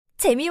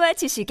재미와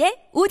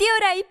지식의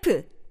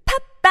오디오라이프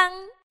팝빵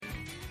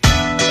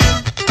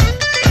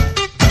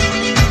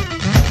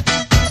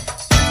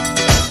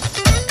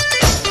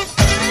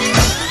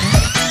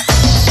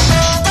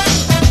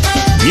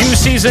New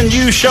season,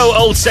 new show,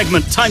 old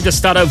segment. Time to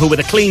start over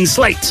with a clean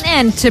slate.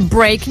 And to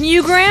break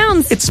new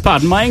grounds. It's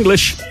Pardon My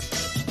English.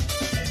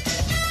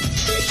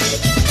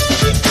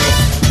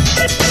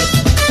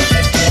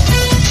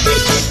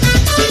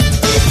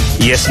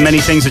 Yes, many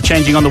things are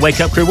changing on the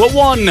Wake Up Crew. Well,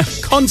 one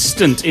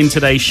constant in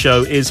today's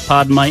show is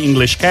Pardon My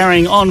English.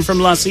 Carrying on from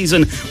last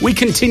season, we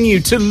continue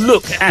to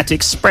look at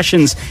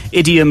expressions,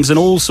 idioms, and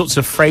all sorts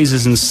of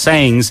phrases and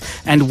sayings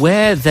and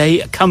where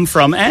they come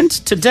from. And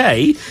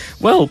today,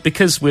 well,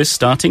 because we're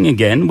starting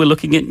again, we're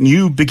looking at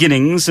new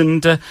beginnings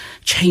and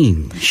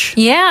change.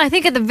 Yeah, I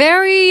think at the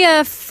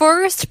very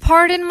first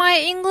Pardon My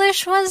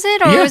English, was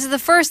it? Or was it the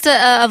first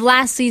of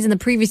last season, the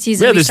previous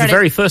season? Yeah, this is the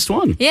very first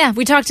one. Yeah,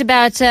 we talked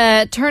about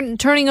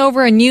turning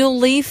over a new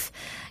leaf,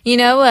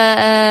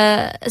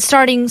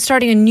 starting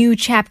a new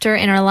chapter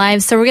in our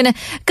lives. So we're going to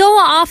go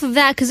off of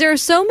that because there are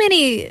so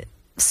many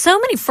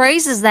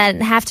phrases that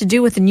have to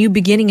do with a new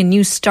beginning, a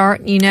new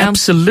start,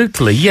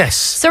 Absolutely, yes.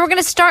 So we're going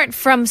to start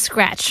from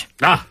scratch.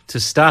 To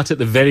start at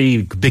the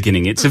very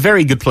beginning. It's a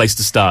very good place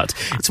to start.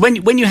 It's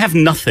when you have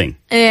nothing.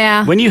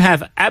 Yeah. When you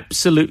have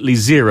absolutely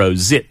zero,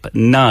 zip,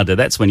 nada,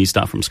 that's when you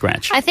start from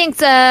scratch. I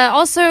think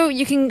also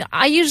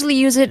I usually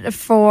use it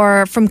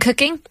from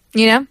cooking.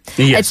 Yes.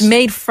 It's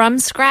made from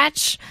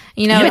scratch.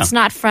 It's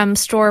not from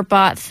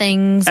store-bought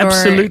things.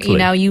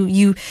 Absolutely. Or,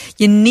 you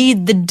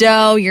knead the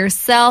dough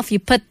yourself. You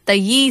put the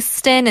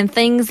yeast in and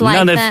things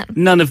like that.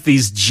 None of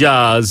these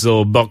jars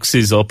or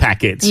boxes or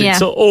packets. Yeah.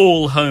 It's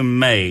all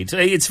homemade.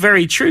 It's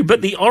very true,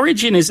 but the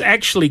origin is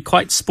actually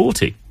quite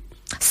sporty.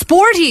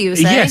 Sporty, you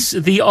say? Yes,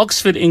 the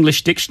Oxford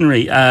English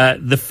Dictionary,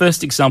 the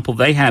first example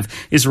they have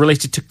is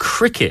related to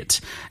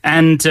cricket.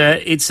 And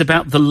it's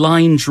about the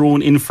line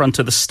drawn in front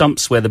of the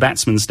stumps where the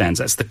batsman stands.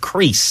 That's the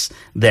crease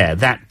there,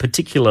 that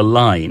particular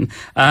line.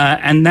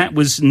 And that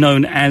was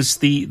known as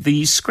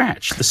the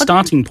scratch, the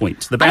starting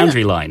point, the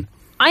boundary line.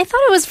 I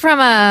thought it was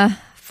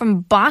from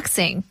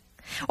boxing.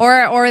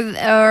 Or what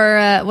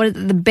is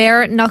it, the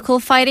bare knuckle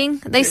fighting,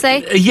 they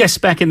say? Yes,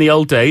 back in the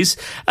old days.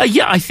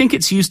 I think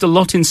it's used a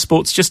lot in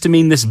sports just to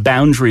mean this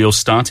boundary or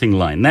starting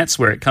line. That's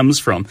where it comes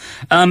from.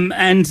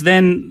 And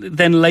then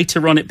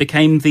later on it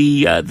became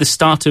the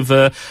start of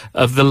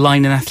the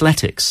line in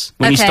athletics.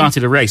 When you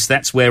started a race,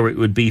 that's where it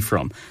would be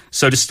from.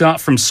 So to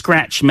start from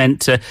scratch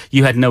meant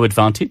you had no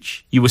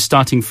advantage. You were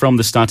starting from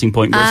the starting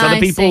point, whereas other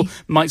people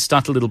might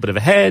start a little bit of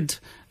ahead,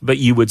 but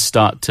you would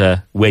start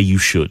where you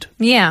should.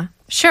 Yeah,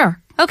 sure.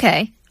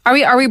 Okay.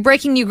 Are we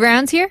breaking new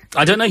grounds here?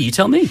 I don't know. You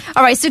tell me.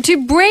 All right. So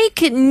to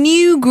break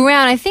new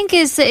ground, I think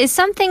is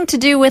something to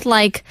do with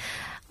like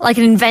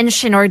an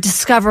invention or a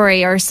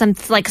discovery or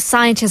something like a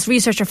scientist,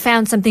 researcher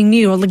found something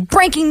new or like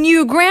breaking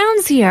new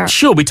grounds here.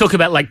 Sure. We talk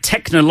about like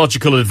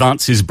technological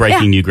advances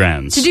breaking new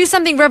grounds. To do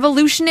something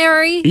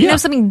revolutionary,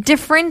 something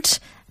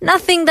different.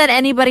 Nothing that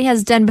anybody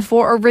has done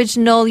before,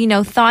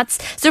 original, thoughts.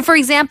 So, for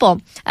example,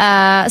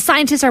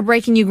 scientists are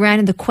breaking new ground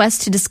in the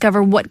quest to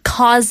discover what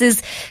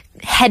causes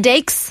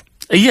headaches.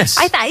 Yes.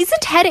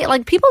 Isn't headache,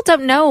 like people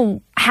don't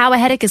know how a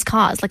headache is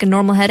caused, like a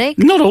normal headache?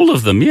 Not all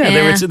of them,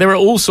 yeah. There are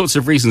all sorts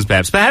of reasons,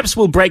 perhaps. Perhaps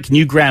we'll break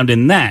new ground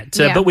in that,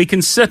 but we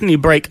can certainly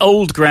break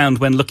old ground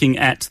when looking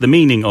at the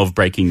meaning of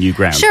breaking new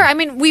ground. Sure, I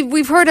mean,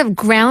 we've heard of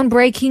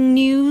groundbreaking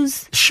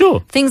news.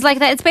 Sure. Things like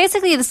that. It's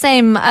basically the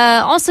same,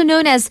 also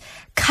known as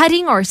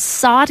cutting or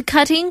sod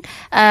cutting,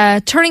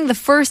 turning the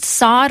first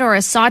sod or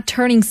a sod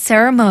turning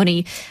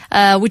ceremony,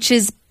 which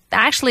is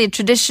actually a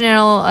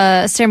traditional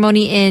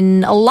ceremony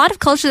in a lot of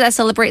cultures that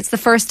celebrates the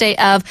first day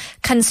of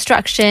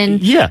construction,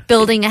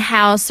 building a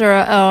house or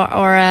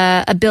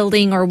a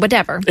building or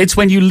whatever. It's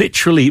when you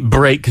literally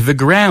break the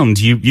ground.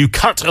 You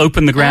cut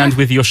open the ground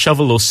with your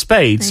shovel or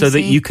spade so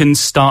that you can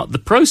start the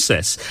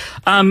process.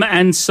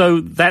 And so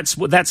that's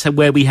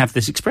where we have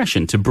this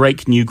expression. To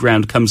break new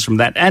ground comes from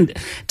that. And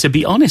to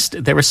be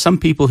honest, there are some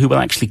people who will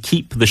actually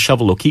keep the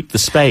shovel or keep the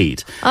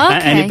spade.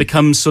 And it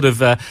becomes sort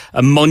of a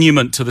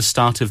monument to the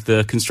start of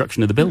the construction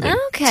of the building.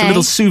 Okay. It's a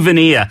little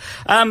souvenir.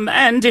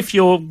 And if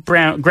you're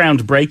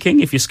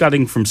groundbreaking, if you're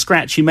starting from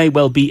scratch, you may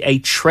well be a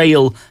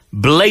trail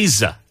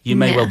blazer. You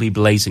may well be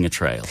blazing a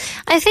trail.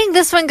 I think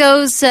this one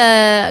goes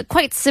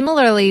quite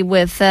similarly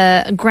with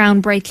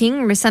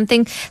groundbreaking or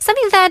something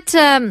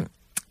that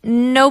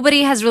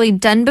nobody has really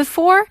done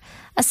before.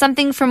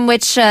 Something from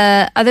which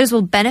others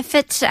will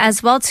benefit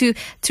as well to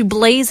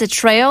blaze a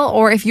trail.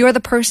 Or if you're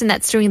the person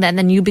that's doing that,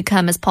 then you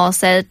become, as Paul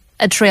said,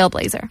 a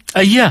trailblazer.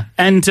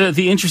 And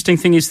the interesting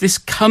thing is this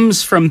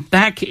comes from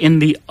back in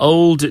the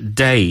old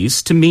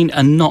days to mean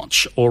a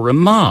notch or a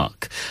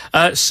mark.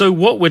 So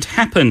what would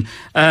happen,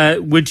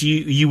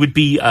 you would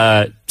be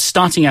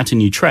starting out a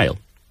new trail.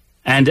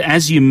 And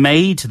as you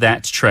made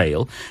that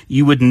trail,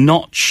 you would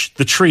notch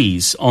the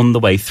trees on the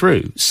way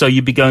through. So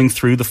you'd be going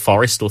through the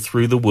forest or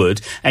through the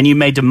wood, and you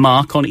made a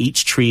mark on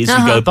each tree as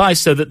you go by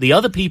so that the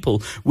other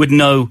people would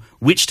know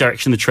which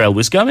direction the trail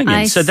was going in.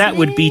 I So that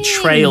would be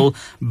see. trail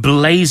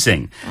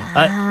blazing.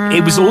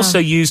 It was also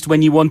used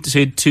when you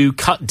wanted to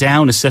cut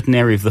down a certain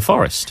area of the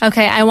forest.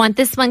 Okay, I want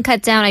this one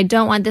cut down. I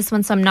don't want this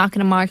one, so I'm not going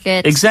to mark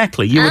it.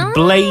 Exactly. You would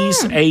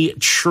blaze a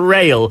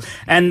trail,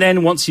 and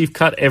then once you've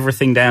cut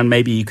everything down,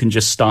 maybe you can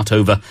just start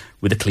over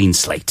with a clean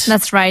slate.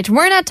 That's right.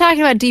 We're not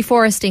talking about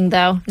deforesting,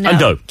 though. No.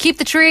 No. Keep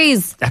the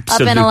trees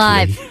Absolutely. up and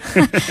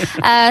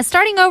alive.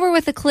 Starting over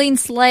with a clean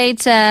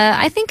slate,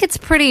 I think it's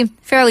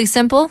fairly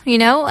simple. You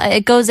know,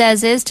 it goes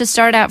as is to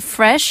start out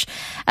fresh,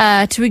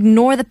 to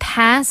ignore the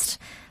past,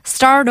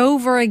 start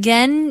over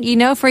again. You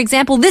know, for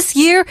example, this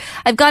year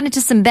I've gotten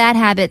into some bad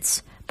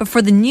habits. But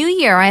for the new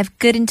year, I have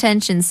good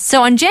intentions.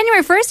 So on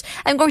January 1st,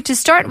 I'm going to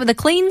start with a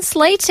clean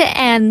slate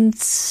and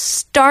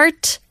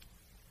start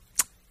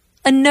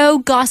a no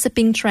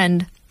gossiping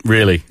trend.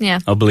 Really? Yeah.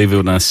 I'll believe it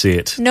when I see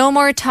it. No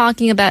more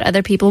talking about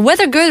other people,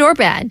 whether good or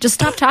bad. Just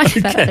stop talking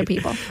about other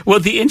people. Well,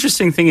 the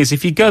interesting thing is,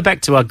 if you go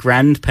back to our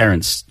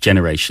grandparents'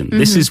 generation,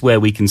 this is where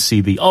we can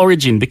see the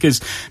origin. Because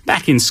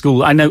back in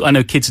school, I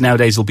know kids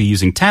nowadays will be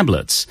using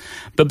tablets,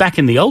 but back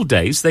in the old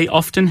days, they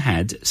often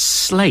had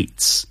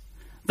slates.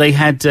 They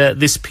had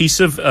this piece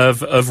of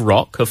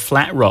rock, of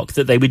flat rock,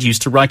 that they would use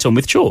to write on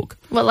with chalk.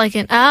 What, like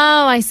an...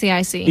 Oh, I see.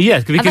 Yeah, I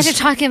thought because... you're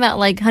talking about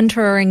like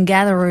hunter and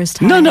gatherers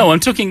time. No, I'm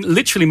talking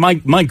literally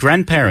my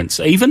grandparents.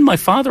 Even my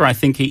father, I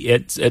think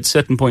at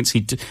certain points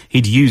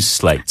he'd use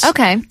slates.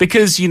 Okay.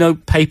 Because, you know,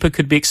 paper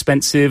could be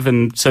expensive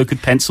and so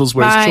could pencils,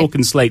 whereas Right. chalk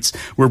and slates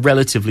were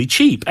relatively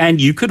cheap. And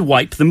you could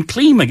wipe them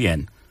clean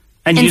again.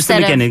 And use them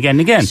Instead again of- and again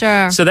and again.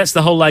 Sure. So that's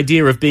the whole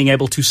idea of being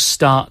able to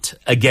start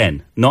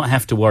again, not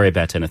have to worry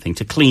about anything,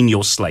 to clean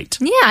your slate.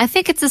 Yeah, I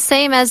think it's the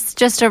same as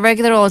just a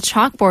regular old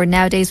chalkboard.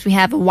 Nowadays we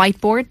have a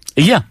whiteboard.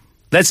 Yeah.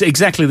 That's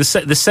exactly the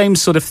same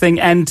sort of thing.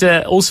 And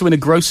also in a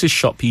grocer's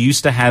shop, you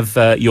used to have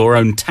your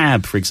own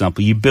tab, for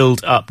example. You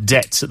build up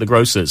debts at the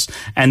grocer's.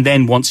 And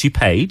then once you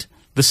paid,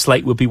 the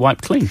slate would be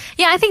wiped clean.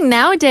 Yeah, I think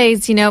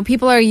nowadays, you know,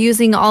 people are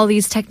using all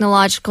these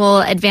technological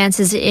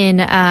advances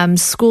in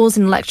schools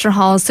and lecture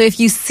halls. So if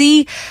you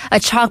see a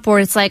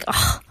chalkboard, it's like,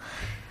 oh,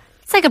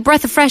 it's like a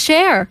breath of fresh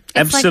air. It's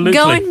Absolutely. like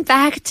going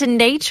back to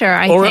nature,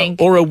 I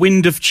think. Or a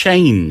wind of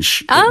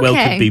change. It well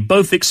Okay. could be.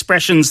 Both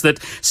expressions that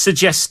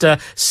suggest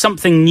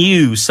something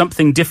new,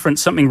 something different,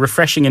 something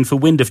refreshing. And for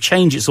wind of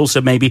change, it's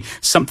also maybe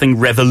something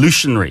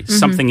revolutionary.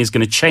 Something is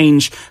going to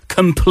change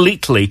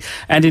completely.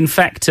 And in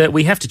fact,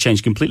 we have to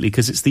change completely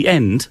because it's the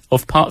end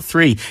of part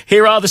 3.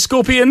 Here are the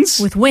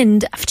Scorpions. With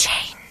wind of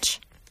change.